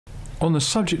On the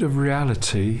subject of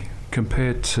reality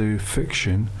compared to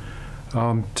fiction,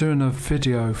 I'm doing a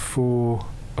video for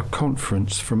a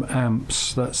conference from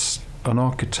AMPS. That's an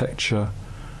architecture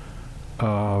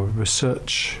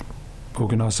research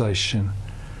organisation.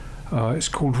 It's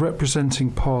called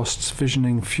Representing Pasts,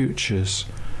 Visioning Futures,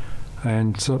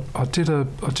 and I did a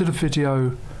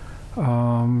video.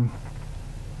 When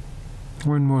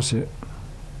was it?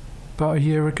 About a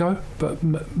year ago, but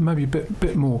maybe a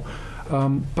bit more.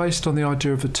 Based on the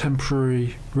idea of a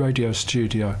temporary radio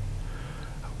studio,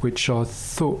 which I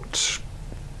thought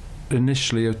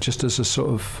initially just as a sort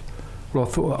of, well, I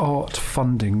thought art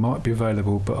funding might be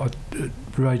available, but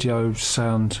radio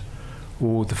sound,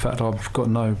 or the fact I've got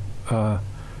no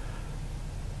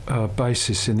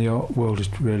basis in the art world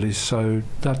really, so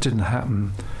that didn't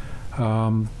happen.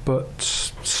 But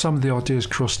some of the ideas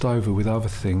crossed over with other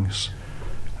things,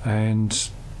 and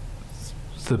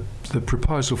the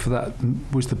proposal for that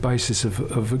was the basis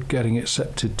of getting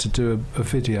accepted to do a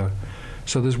video.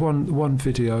 So there's one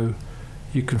video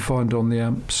you can find on the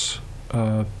AMPS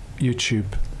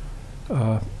YouTube.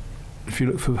 If you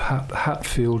look for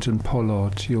Hatfield and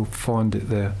Pollard, you'll find it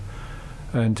there,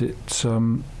 and it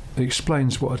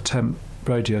explains what a temp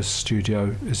radio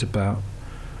studio is about.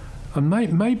 And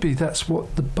maybe that's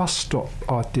what the bus stop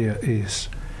idea is.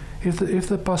 If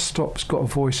the bus stop's got a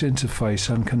voice interface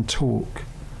and can talk,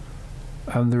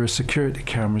 and there are security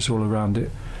cameras all around it,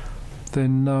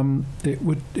 then it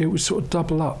would sort of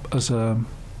double up as a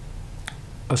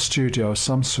studio of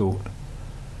some sort.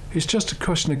 It's just a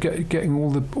question of getting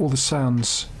all the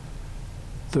sounds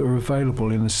that are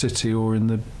available in the city or in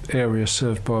the area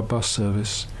served by a bus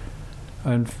service,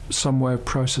 and some way of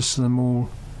processing them all.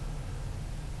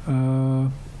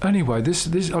 Anyway, this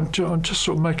I'm just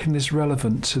sort of making this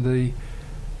relevant to the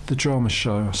drama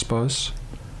show, I suppose.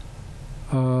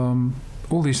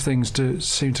 All these things do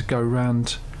seem to go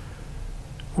round,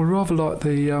 well, rather like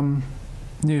the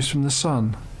news from the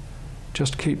Sun,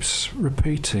 just keeps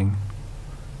repeating,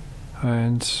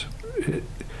 and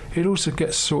it also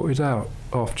gets sorted out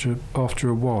after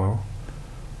a while.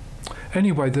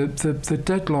 Anyway, the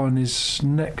deadline is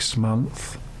next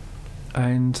month,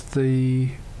 and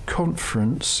the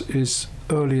conference is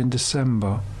early in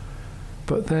December,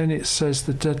 but then it says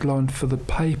the deadline for the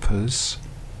papers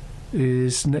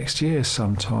is next year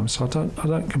sometime. So I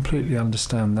don't completely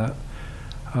understand that.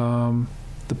 In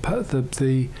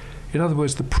other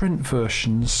words, the print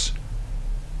versions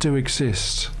do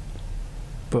exist,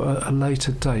 but at a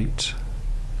later date.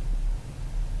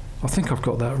 I think I've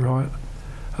got that right.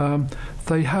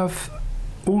 They have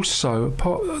also,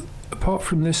 apart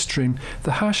from this stream,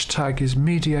 the hashtag is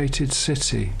mediated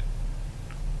city.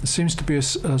 There seems to be a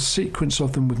sequence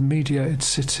of them with mediated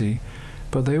city,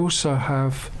 but they also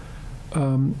have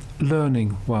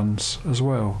learning ones as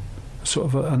well, sort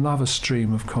of another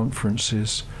stream of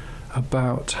conferences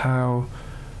about how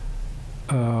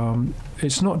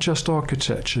it's not just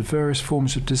architecture, various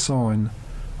forms of design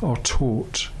are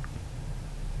taught.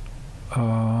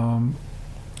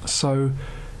 So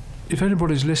if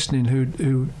anybody's listening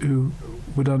who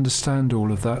would understand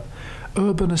all of that,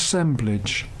 urban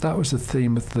assemblage, that was the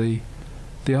theme of the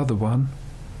other one.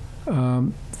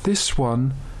 This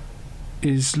one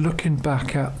is looking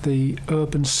back at the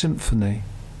urban symphony.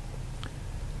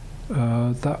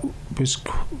 That was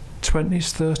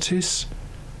 20s, 30s.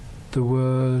 There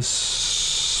was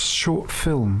short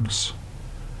films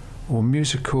or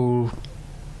musical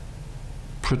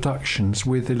productions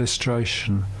with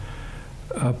illustration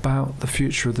about the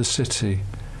future of the city.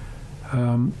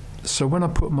 So when I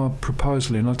put my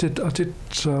proposal in, I did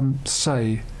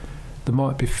say there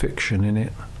might be fiction in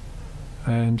it,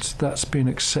 and that's been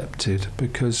accepted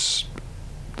because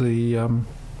the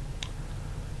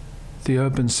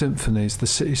urban symphonies, the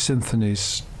city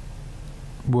symphonies,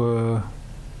 were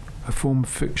a form of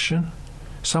fiction.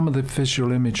 Some of the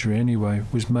visual imagery, anyway,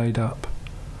 was made up.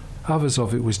 Others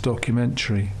of it was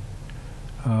documentary,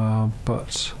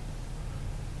 but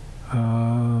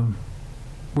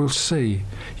we'll see.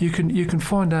 You can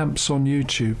find AMPS on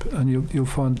YouTube, and you'll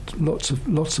find lots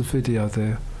of video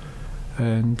there.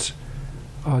 And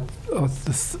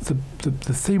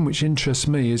the theme which interests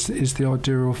me is the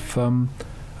idea of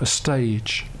a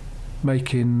stage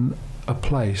making a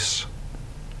place.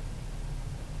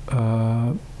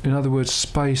 In other words,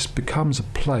 space becomes a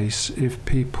place if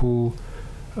people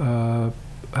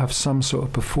have some sort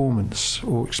of performance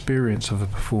or experience of a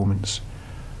performance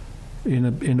in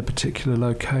a particular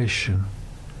location.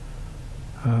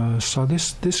 So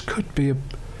this could be a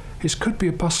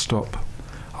bus stop.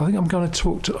 I think I'm going to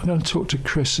talk to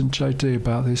Chris and JD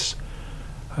about this,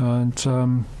 and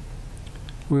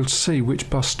we'll see which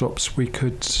bus stops we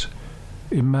could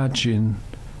imagine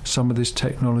some of this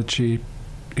technology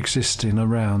existing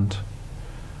around,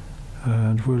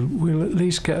 and we'll at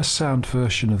least get a sound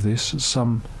version of this at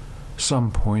some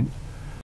point.